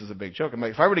thinking this is a big joke. I'm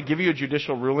like, if I were to give you a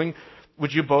judicial ruling,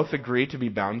 would you both agree to be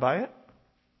bound by it?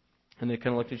 And they kind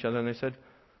of looked at each other and they said,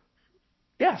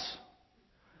 yes.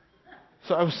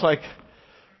 So I was like,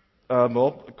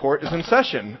 well, the court is in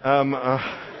session. Well,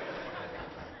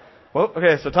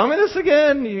 okay, so tell me this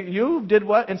again. You did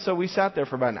what? And so we sat there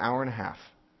for about an hour and a half.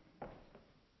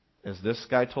 As this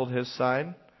guy told his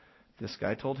side, this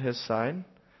guy told his side,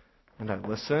 and I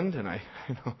listened, and I,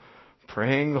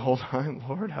 praying the whole time,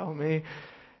 Lord, help me,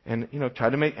 and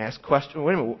tried to ask questions.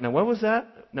 Wait a minute, now what was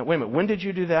that? Now wait a minute, when did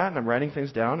you do that? And I'm writing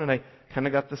things down, and I kind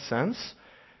of got the sense.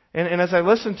 And as I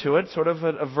listened to it, sort of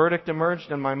a verdict emerged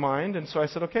in my mind, and so I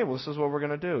said, okay, well, this is what we're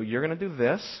going to do. You're going to do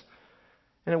this,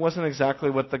 and it wasn't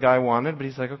exactly what the guy wanted, but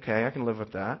he's like, okay, I can live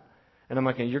with that. And I'm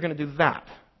like, and you're going to do that.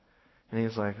 And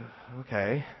he's like,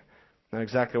 okay. Not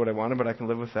exactly what I wanted, but I can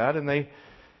live with that. And they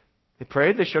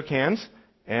prayed, they shook hands,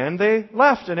 and they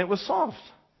left, and it was solved.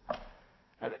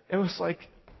 And it was like,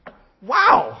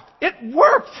 wow, it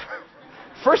worked.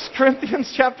 1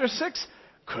 Corinthians chapter 6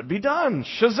 could be done.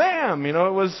 Shazam!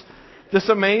 It was this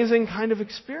amazing kind of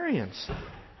experience.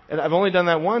 And I've only done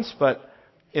that once, but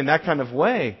in that kind of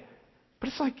way. But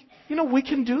it's like, we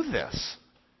can do this.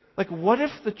 What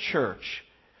if the church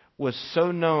was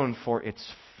so known for its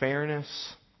fairness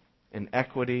and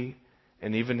equity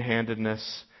and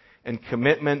even-handedness and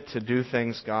commitment to do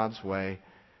things God's way,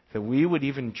 that we would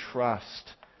even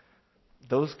trust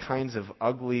those kinds of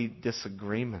ugly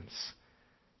disagreements?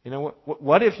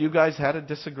 What if you guys had a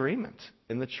disagreement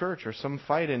in the church or some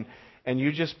fight, and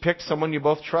you just picked someone you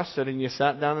both trusted and you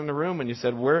sat down in the room and you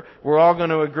said, we're all going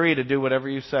to agree to do whatever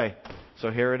you say.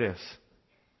 So here it is.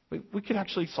 We could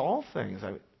actually solve things.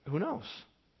 Who knows?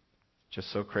 Just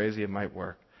so crazy it might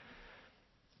work.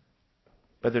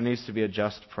 But there needs to be a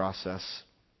just process.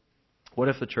 What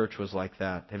if the church was like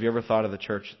that? Have you ever thought of the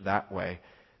church that way?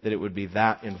 That it would be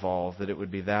that involved? That it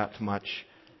would be that much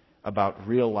about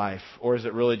real life? Or is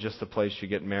it really just a place you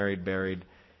get married, buried,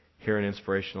 hear an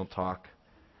inspirational talk?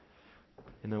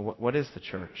 What is the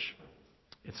church?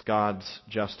 It's God's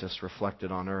justice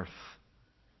reflected on earth.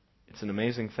 It's an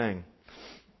amazing thing.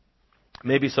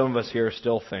 Maybe some of us here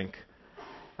still think,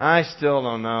 I still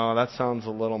don't know. That sounds a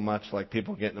little much like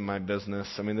people getting in my business.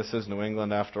 This is New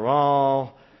England after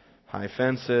all. High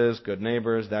fences, good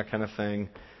neighbors, that kind of thing.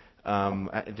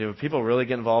 Do people really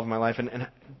get involved in my life? And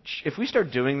if we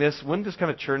start doing this, wouldn't this kind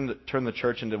of turn the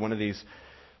church into one of these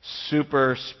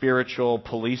super spiritual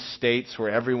police states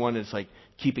where everyone is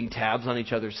keeping tabs on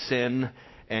each other's sin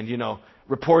and,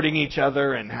 reporting each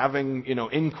other and having,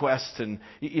 inquests? And,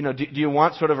 do you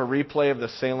want sort of a replay of the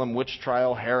Salem witch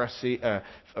trial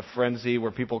a frenzy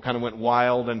where people kind of went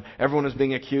wild and everyone was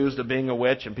being accused of being a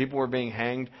witch and people were being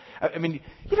hanged?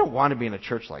 You don't want to be in a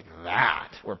church like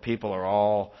that where people are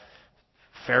all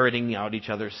ferreting out each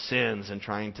other's sins and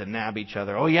trying to nab each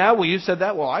other. Oh, yeah? Well, you said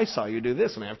that? Well, I saw you do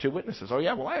this and I have 2 witnesses. Oh,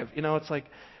 yeah? Well, I have. It's like,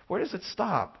 where does it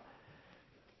stop?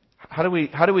 How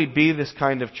do we be this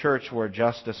kind of church where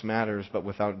justice matters, but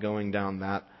without going down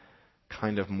that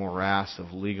kind of morass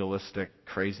of legalistic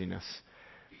craziness?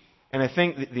 And I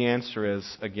think the answer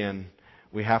is, again,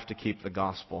 we have to keep the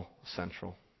gospel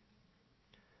central.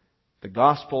 The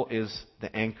gospel is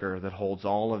the anchor that holds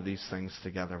all of these things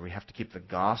together. We have to keep the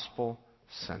gospel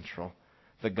central.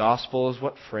 The gospel is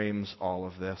what frames all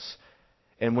of this.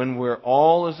 And when we're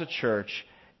all as a church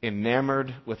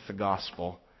enamored with the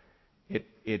gospel,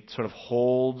 it sort of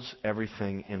holds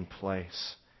everything in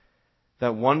place.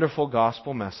 That wonderful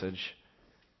gospel message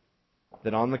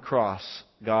that on the cross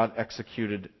God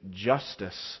executed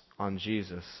justice on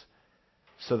Jesus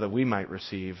so that we might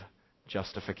receive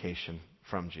justification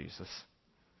from Jesus.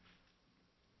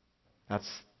 That's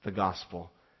the gospel.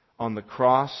 On the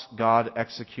cross, God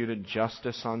executed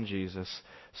justice on Jesus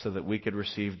so that we could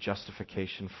receive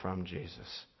justification from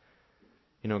Jesus.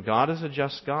 You know, God is a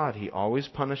just God. He always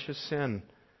punishes sin.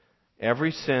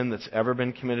 Every sin that's ever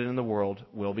been committed in the world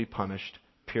will be punished,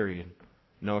 period.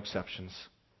 No exceptions.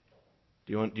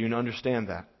 Do you understand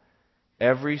that?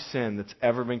 Every sin that's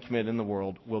ever been committed in the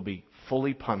world will be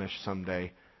fully punished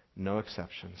someday. No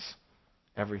exceptions.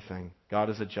 Everything. God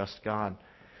is a just God.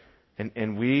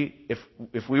 And we,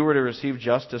 if we were to receive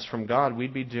justice from God,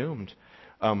 we'd be doomed.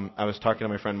 I was talking to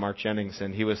my friend Mark Jennings,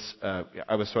 and he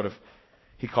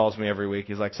calls me every week.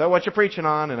 He's like, "So what you preaching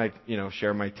on?" And I,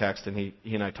 share my text, and he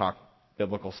and I talk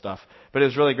biblical stuff. But it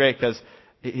was really great because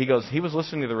he goes, he was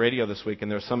listening to the radio this week,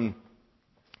 and there's some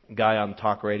guy on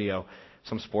talk radio,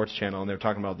 some sports channel, and they were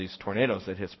talking about these tornadoes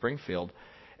that hit Springfield.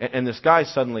 And this guy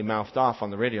suddenly mouthed off on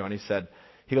the radio, and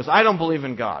he goes, "I don't believe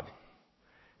in God."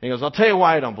 And he goes, "I'll tell you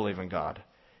why I don't believe in God."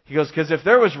 He goes, "Because if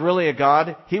there was really a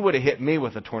God, He would have hit me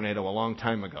with a tornado a long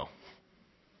time ago."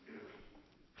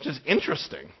 Which is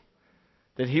interesting.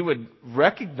 That he would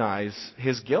recognize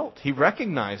his guilt. He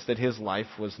recognized that his life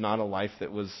was not a life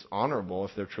that was honorable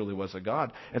if there truly was a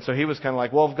God. And so he was kind of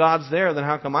like, well, if God's there, then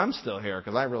how come I'm still here?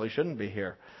 Because I really shouldn't be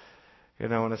here.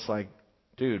 And it's like,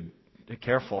 dude, be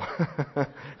careful.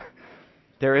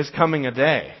 There is coming a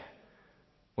day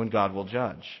when God will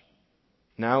judge.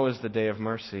 Now is the day of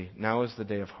mercy. Now is the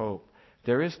day of hope.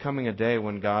 There is coming a day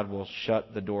when God will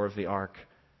shut the door of the ark.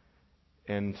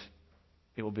 And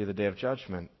it will be the day of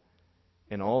judgment.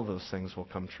 And all those things will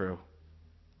come true.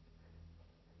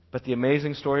 But the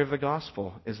amazing story of the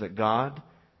gospel is that God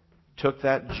took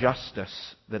that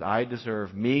justice that I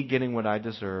deserve, me getting what I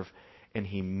deserve, and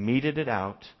He meted it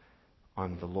out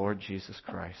on the Lord Jesus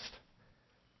Christ.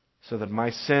 So that my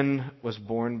sin was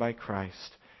borne by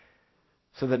Christ.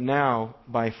 So that now,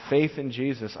 by faith in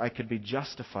Jesus, I could be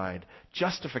justified.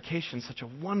 Justification is such a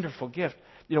wonderful gift.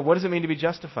 What does it mean to be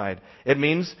justified? It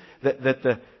means that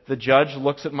the judge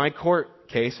looks at my court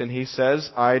case and he says,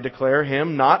 I declare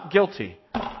him not guilty.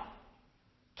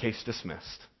 Case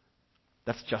dismissed.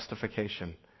 That's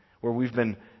justification. Where we've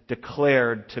been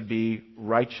declared to be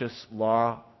righteous,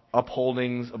 law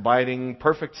upholding, abiding,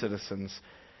 perfect citizens.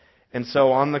 And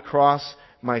so on the cross,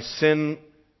 my sin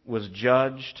was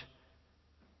judged.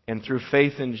 And through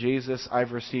faith in Jesus,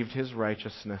 I've received His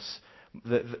righteousness.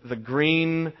 The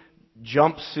green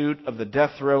jumpsuit of the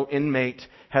death row inmate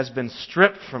has been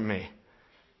stripped from me.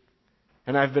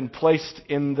 And I've been placed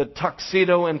in the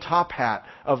tuxedo and top hat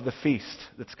of the feast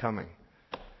that's coming.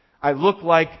 I look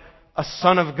like a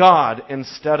son of God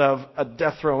instead of a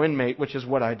death row inmate, which is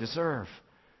what I deserve.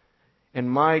 And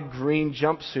my green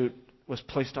jumpsuit was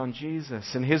placed on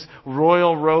Jesus. And His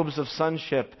royal robes of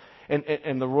sonship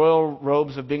and the royal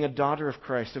robes of being a daughter of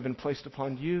Christ have been placed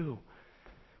upon you.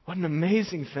 What an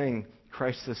amazing thing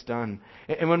Christ has done.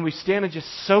 And when we stand and just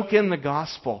soak in the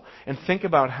gospel and think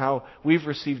about how we've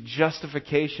received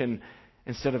justification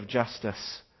instead of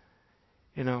justice,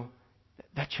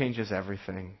 that changes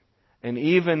everything. And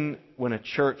even when a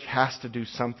church has to do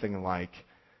something like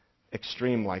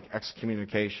extreme, like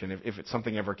excommunication, if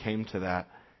something ever came to that,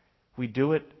 we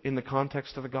do it in the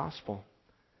context of the gospel.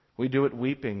 We do it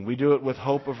weeping. We do it with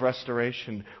hope of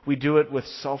restoration. We do it with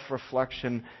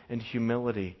self-reflection and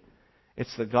humility.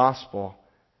 It's the gospel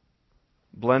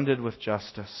blended with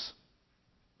justice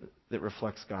that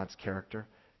reflects God's character.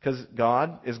 Because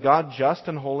is God just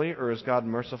and holy, or is God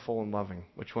merciful and loving?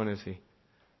 Which one is He?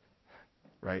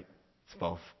 Right? It's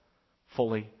both.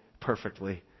 Fully,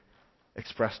 perfectly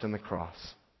expressed in the cross.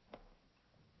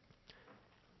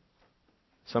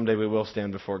 Someday we will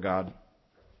stand before God.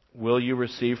 Will you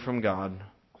receive from God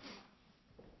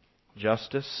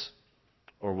justice,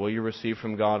 or will you receive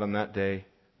from God on that day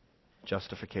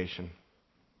justification?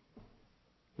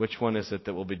 Which one is it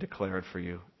that will be declared for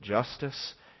you?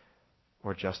 Justice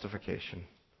or justification?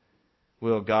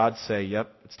 Will God say,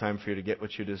 yep, it's time for you to get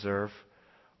what you deserve?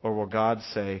 Or will God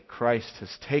say, Christ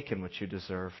has taken what you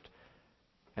deserved,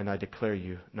 and I declare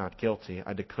you not guilty.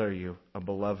 I declare you a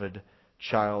beloved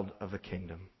child of the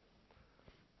kingdom.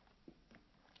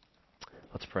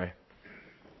 Let's pray.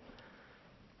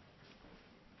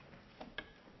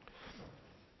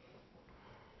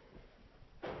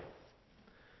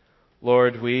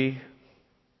 Lord, we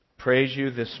praise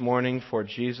you this morning for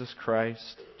Jesus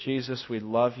Christ. Jesus, we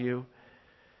love you.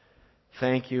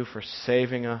 Thank you for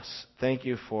saving us. Thank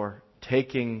you for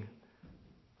taking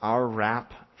our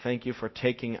rap. Thank you for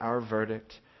taking our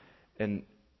verdict and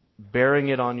bearing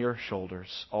it on your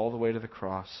shoulders all the way to the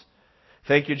cross.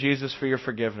 Thank you, Jesus, for your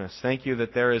forgiveness. Thank you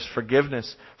that there is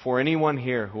forgiveness for anyone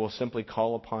here who will simply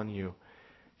call upon you.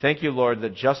 Thank you, Lord,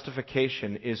 that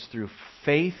justification is through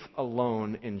faith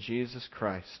alone in Jesus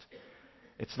Christ.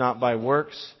 It's not by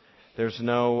works. There's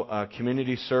no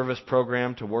community service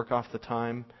program to work off the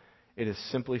time. It is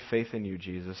simply faith in you,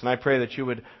 Jesus. And I pray that you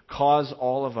would cause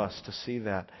all of us to see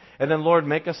that. And then, Lord,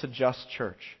 make us a just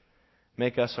church.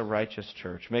 Make us a righteous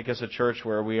church. Make us a church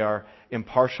where we are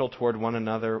impartial toward one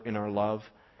another in our love,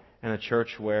 and a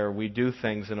church where we do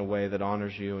things in a way that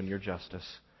honors you and your justice.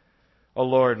 Oh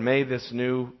Lord, may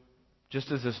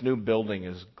just as this new building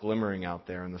is glimmering out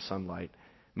there in the sunlight,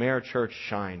 may our church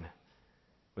shine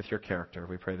with your character.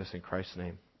 We pray this in Christ's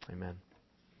name. Amen.